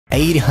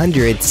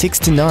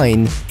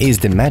869 is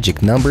the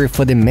magic number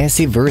for the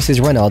Messi vs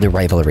Ronaldo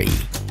rivalry.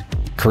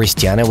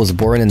 Cristiano was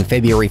born on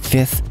February 5,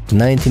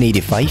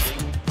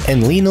 1985,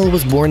 and Lionel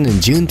was born on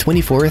June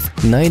 24,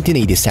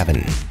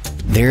 1987.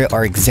 There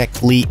are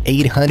exactly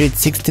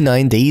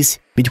 869 days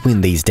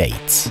between these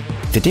dates.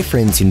 The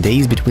difference in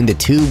days between the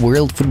two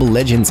world football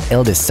legends'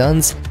 eldest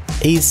sons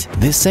is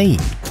the same.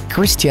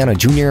 Cristiano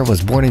Jr.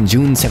 was born on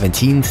June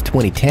 17,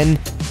 2010,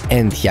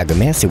 and Thiago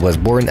Messi was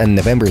born on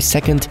November 2,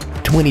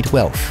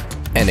 2012.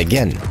 And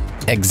again,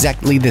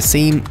 exactly the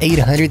same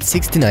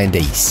 869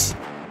 days.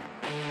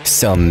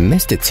 Some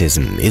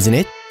mysticism, isn't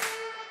it?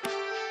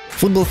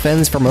 Football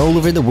fans from all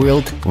over the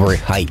world were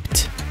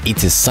hyped.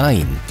 It's a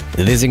sign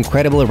this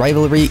incredible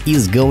rivalry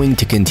is going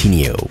to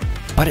continue.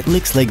 But it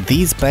looks like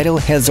this battle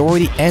has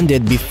already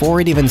ended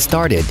before it even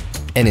started,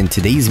 and in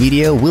today's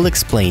video we'll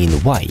explain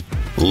why.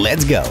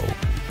 Let's go!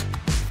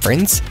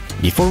 Friends,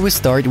 before we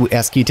start, we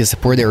ask you to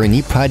support our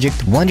new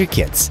project Wonder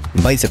Kids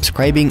by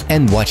subscribing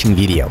and watching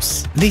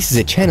videos. This is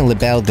a channel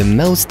about the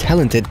most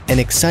talented and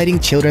exciting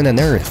children on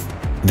earth.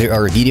 There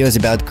are videos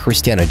about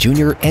Cristiano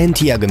Jr. and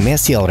Thiago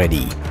Messi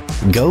already.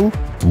 Go,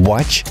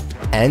 watch,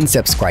 and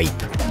subscribe.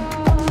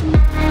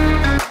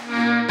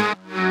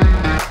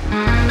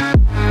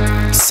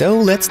 So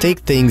let's take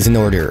things in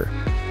order.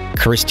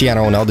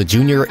 Cristiano Ronaldo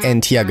Jr.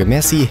 and Thiago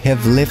Messi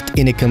have lived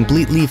in a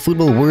completely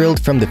football world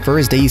from the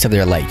first days of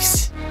their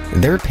lives.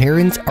 Their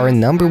parents are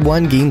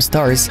 #1 game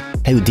stars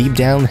who deep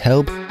down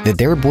hope that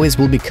their boys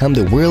will become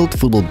the world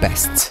football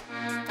bests.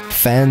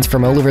 Fans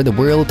from all over the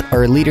world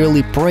are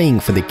literally praying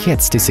for the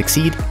kids to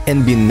succeed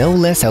and be no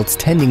less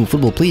outstanding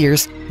football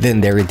players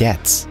than their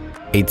dads.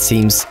 It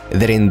seems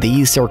that in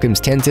these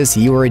circumstances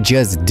you are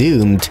just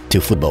doomed to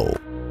football.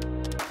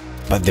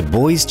 But the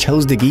boys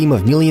chose the game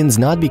of millions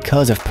not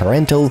because of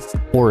parental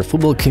or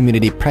football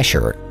community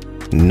pressure.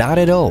 Not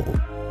at all.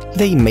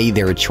 They made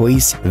their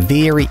choice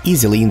very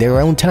easily in their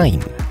own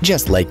time,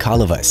 just like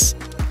all of us.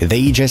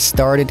 They just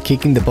started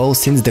kicking the ball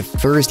since the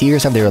first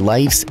years of their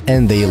lives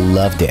and they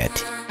loved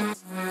it.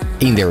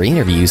 In their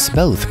interviews,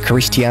 both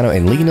Cristiano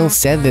and Lionel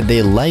said that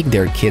they like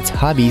their kids'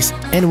 hobbies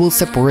and will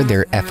support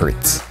their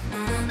efforts.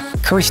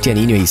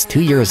 Cristiano is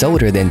 2 years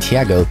older than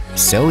Thiago,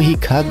 so he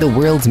caught the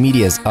world's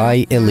media's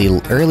eye a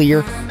little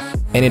earlier,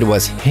 and it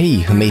was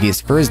he who made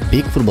his first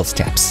big football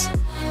steps.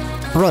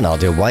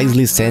 Ronaldo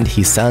wisely sent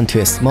his son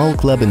to a small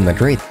club in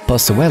Madrid,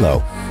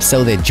 Pozuelo,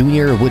 so that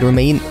Jr. would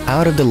remain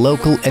out of the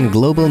local and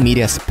global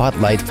media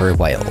spotlight for a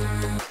while.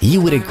 You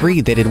would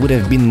agree that it would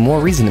have been more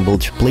reasonable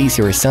to place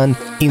your son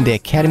in the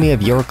academy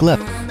of your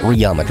club,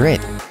 Real Madrid.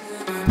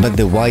 But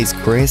the wise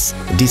Chris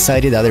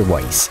decided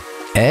otherwise.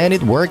 And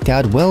it worked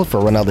out well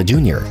for Ronaldo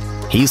Jr.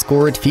 He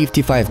scored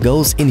 55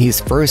 goals in his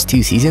first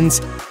 2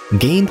 seasons,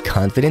 gained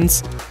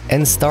confidence,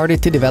 and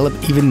started to develop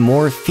even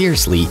more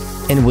fiercely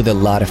and with a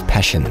lot of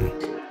passion.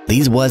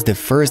 This was the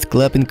first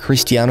club in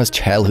Cristiano's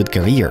childhood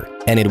career,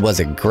 and it was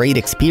a great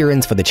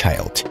experience for the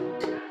child.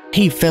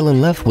 He fell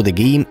in love with the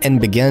game and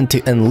began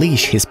to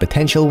unleash his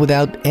potential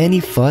without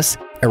any fuss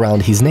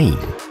around his name.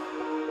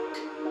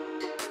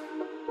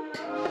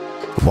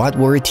 What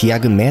were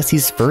Thiago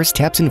Messi's first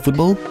steps in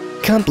football?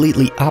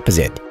 Completely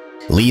opposite.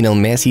 Lionel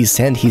Messi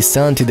sent his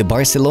son to the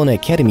Barcelona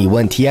academy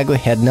when Thiago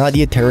had not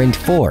yet turned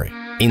 4,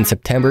 in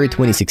September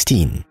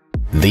 2016.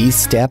 This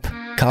step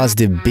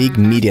caused a big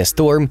media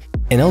storm,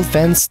 and all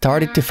fans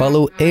started to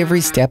follow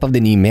every step of the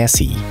new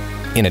Messi.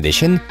 In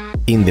addition,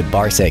 in the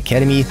Barca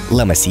academy,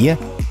 La Masia,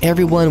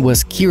 everyone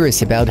was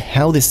curious about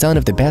how the son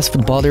of the best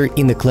footballer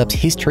in the club's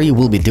history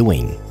will be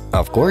doing.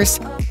 Of course,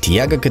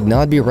 Thiago could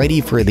not be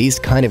ready for this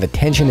kind of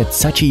attention at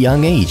such a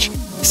young age,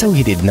 so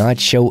he did not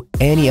show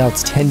any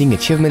outstanding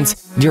achievements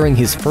during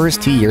his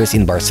first 2 years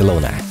in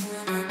Barcelona.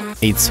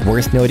 It's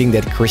worth noting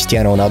that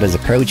Cristiano Ronaldo's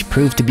approach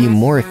proved to be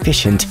more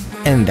efficient,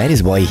 and that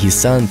is why his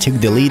son took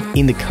the lead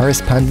in the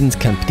correspondence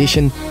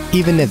competition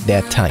even at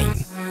that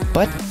time.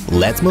 But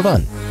let's move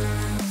on.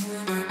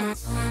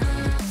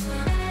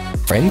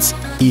 Friends,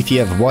 if you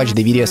have watched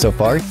the video so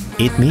far,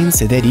 it means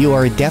that you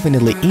are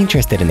definitely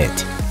interested in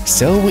it.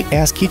 So we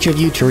ask each of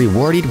you to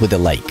reward it with a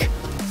like.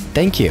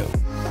 Thank you.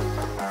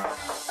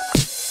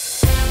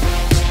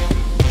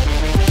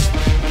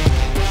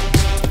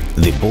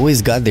 The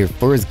boys got their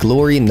first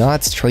glory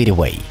not straight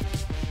away.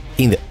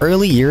 In the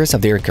early years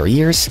of their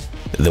careers,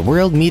 the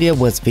world media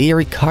was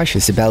very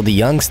cautious about the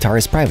young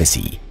stars'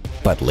 privacy.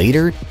 But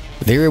later,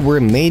 there were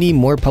many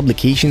more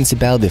publications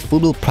about the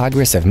football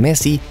progress of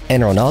Messi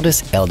and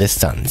Ronaldo's eldest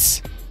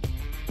sons.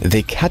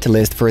 The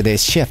catalyst for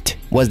this shift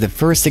was the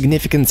first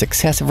significant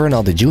success of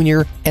Ronaldo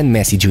Jr. and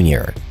Messi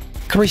Jr.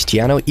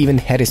 Cristiano even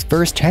had his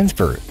first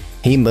transfer.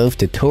 He moved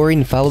to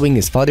Turin following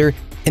his father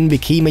and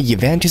became a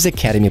Juventus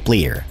Academy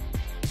player.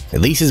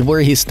 This is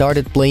where he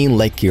started playing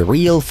like a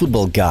real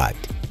football god.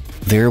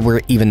 There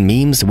were even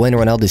memes when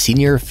Ronaldo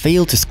Sr.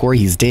 failed to score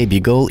his debut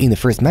goal in the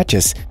first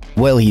matches,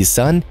 while his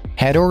son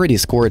had already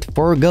scored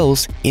 4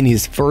 goals in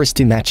his first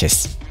 2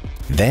 matches.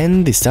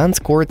 Then the son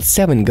scored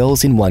 7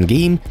 goals in one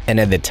game, and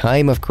at the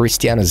time of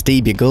Cristiano's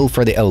debut goal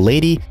for the old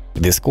lady,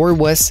 the score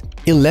was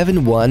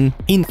 11-1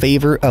 in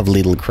favor of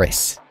little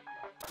Chris.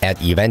 At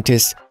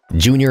Juventus,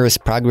 Junior's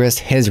progress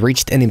has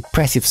reached an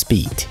impressive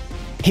speed.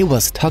 He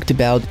was talked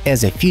about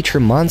as a future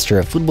monster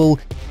of football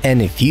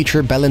and a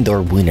future Ballon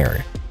d'Or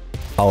winner.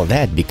 All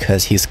that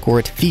because he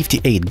scored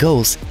 58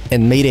 goals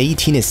and made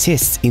 18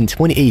 assists in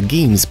 28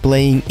 games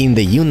playing in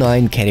the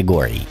U9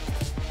 category.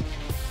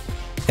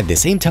 At the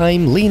same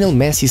time, Lionel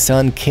Messi's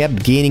son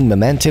kept gaining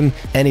momentum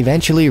and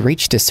eventually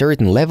reached a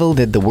certain level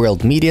that the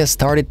world media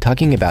started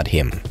talking about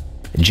him.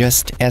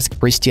 Just as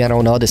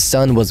Cristiano Ronaldo's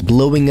son was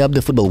blowing up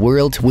the football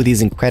world with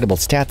his incredible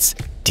stats,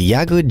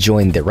 Thiago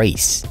joined the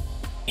race.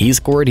 He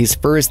scored his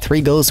first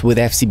 3 goals with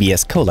FCB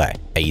Escola,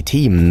 a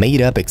team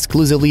made up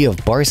exclusively of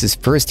Barca's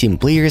first-team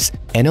players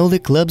and all the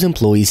club's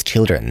employees'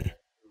 children.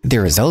 The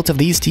results of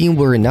these teams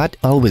were not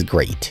always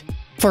great.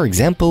 For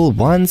example,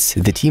 once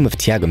the team of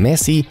Thiago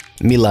Messi,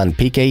 Milan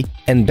Piqué,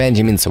 and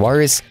Benjamin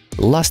Suarez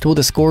lost with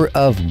a score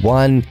of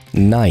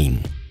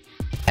 1-9.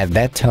 At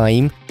that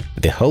time,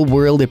 the whole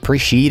world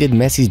appreciated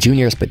Messi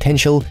Jr.'s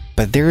potential,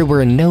 but there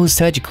were no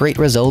such great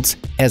results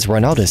as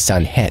Ronaldo's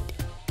son had.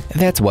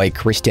 That's why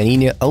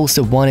Cristiano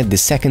also wanted the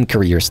second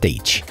career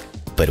stage.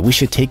 But we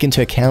should take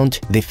into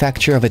account the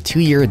factor of a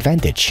 2-year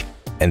advantage,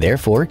 and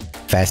therefore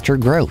faster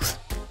growth.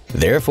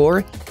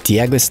 Therefore,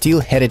 Thiago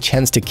still had a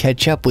chance to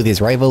catch up with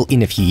his rival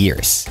in a few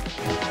years.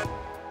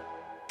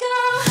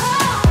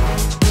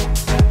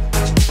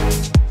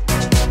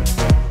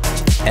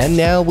 And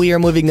now we are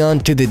moving on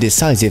to the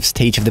decisive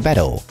stage of the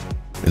battle.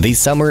 The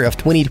summer of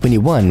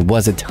 2021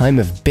 was a time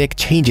of big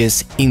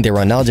changes in the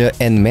Ronaldo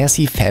and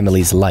Messi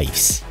families'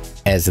 lives,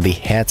 as the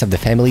heads of the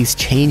families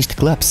changed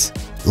clubs.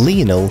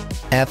 Lionel,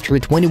 after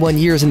 21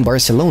 years in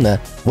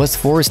Barcelona, was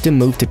forced to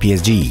move to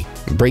PSG,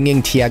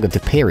 bringing Thiago to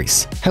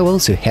Paris, who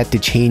also had to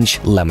change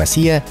La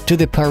Masia to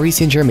the Paris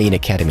Saint-Germain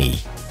academy.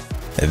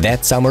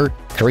 That summer,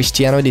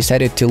 Cristiano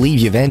decided to leave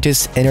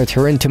Juventus and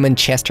return to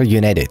Manchester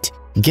United,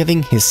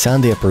 giving his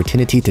son the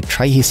opportunity to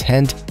try his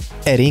hand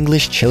at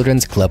English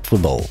children's club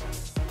football.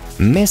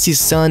 Messi's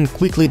son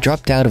quickly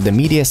dropped out of the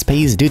media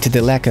space due to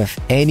the lack of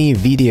any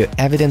video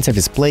evidence of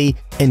his play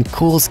and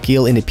cool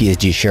skill in the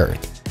PSG shirt.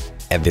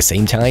 At the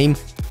same time,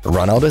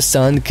 Ronaldo's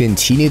son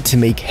continued to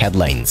make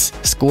headlines,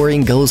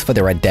 scoring goals for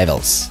the Red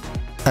Devils.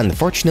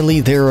 Unfortunately,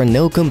 there are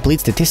no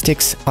complete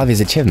statistics of his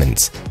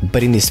achievements,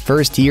 but in his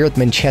first year at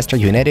Manchester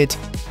United,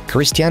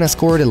 Cristiano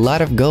scored a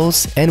lot of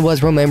goals and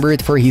was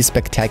remembered for his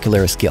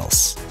spectacular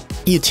skills.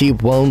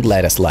 YouTube won't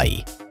let us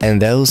lie,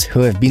 and those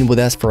who have been with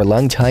us for a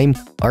long time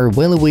are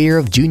well aware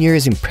of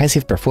Junior's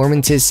impressive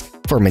performances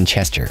for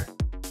Manchester.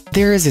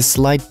 There is a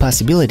slight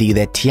possibility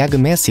that Thiago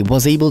Messi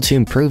was able to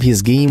improve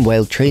his game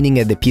while training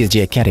at the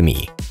PSG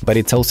Academy, but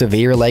it's also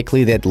very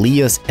likely that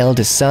Leo's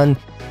eldest son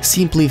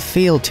simply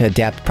failed to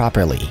adapt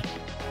properly.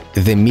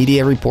 The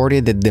media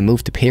reported that the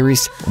move to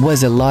Paris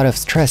was a lot of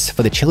stress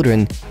for the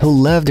children who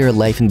loved their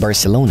life in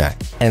Barcelona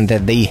and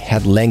that they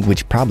had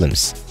language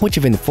problems, which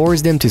even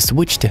forced them to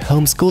switch to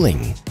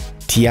homeschooling.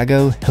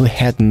 Thiago, who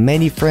had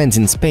many friends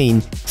in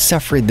Spain,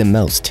 suffered the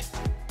most.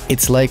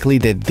 It's likely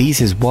that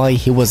this is why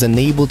he was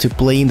unable to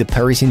play in the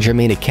Paris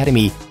Saint-Germain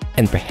academy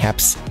and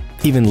perhaps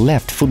even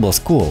left football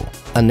school,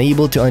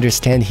 unable to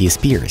understand his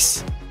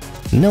peers.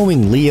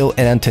 Knowing Leo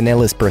and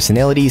Antonella's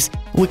personalities,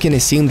 we can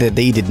assume that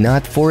they did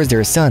not force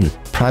their son,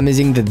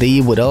 promising that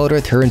they would all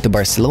return to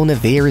Barcelona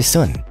very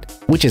soon,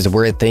 which is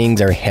where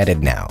things are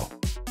headed now.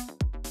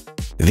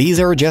 These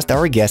are just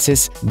our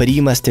guesses, but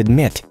you must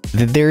admit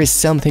that there is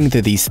something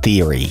to this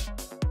theory.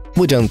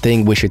 We don't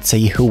think we should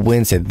say who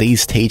wins at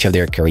this stage of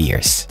their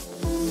careers.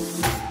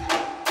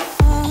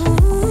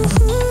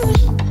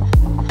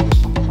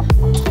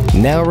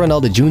 Now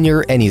Ronaldo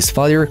Jr. and his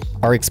father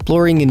are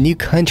exploring a new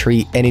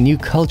country and a new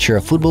culture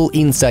of football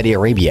in Saudi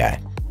Arabia.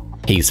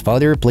 His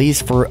father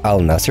plays for Al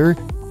Nassr,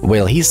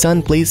 while his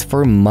son plays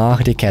for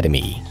Mahd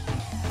Academy.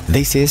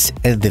 This is,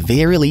 at the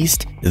very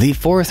least, the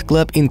 4th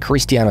club in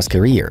Cristiano's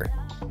career.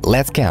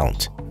 Let's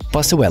count: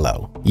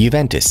 Pozuelo,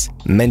 Juventus,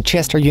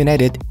 Manchester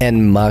United, and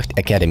Mahd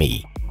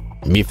Academy.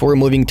 Before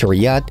moving to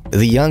Riyadh,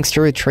 the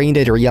youngster trained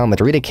at Real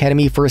Madrid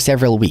Academy for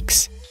several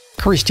weeks.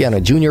 Cristiano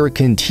Jr.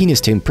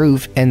 continues to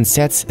improve and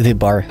sets the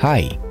bar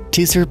high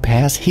to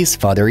surpass his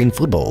father in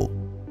football.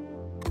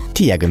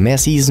 Thiago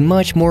Messi is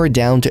much more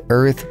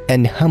down-to-earth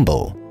and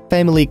humble,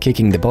 family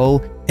kicking the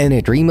ball, and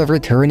a dream of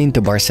returning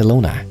to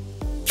Barcelona.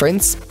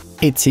 Friends,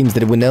 it seems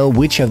that we know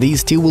which of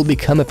these two will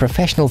become a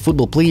professional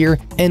football player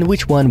and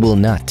which one will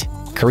not.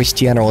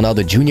 Cristiano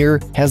Ronaldo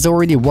Jr. has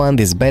already won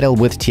this battle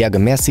with Thiago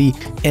Messi,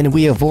 and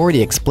we have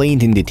already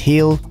explained in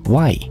detail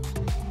why.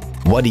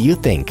 What do you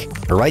think?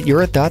 Write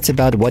your thoughts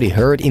about what you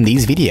heard in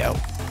this video.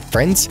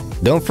 Friends,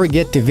 don't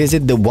forget to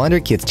visit the Wonder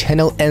Kids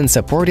channel and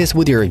support us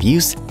with your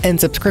reviews and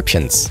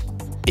subscriptions.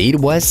 It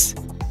was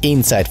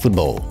Inside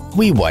Football.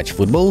 We watch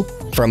football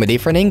from a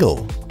different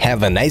angle.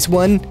 Have a nice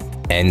one,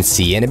 and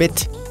see you in a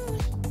bit.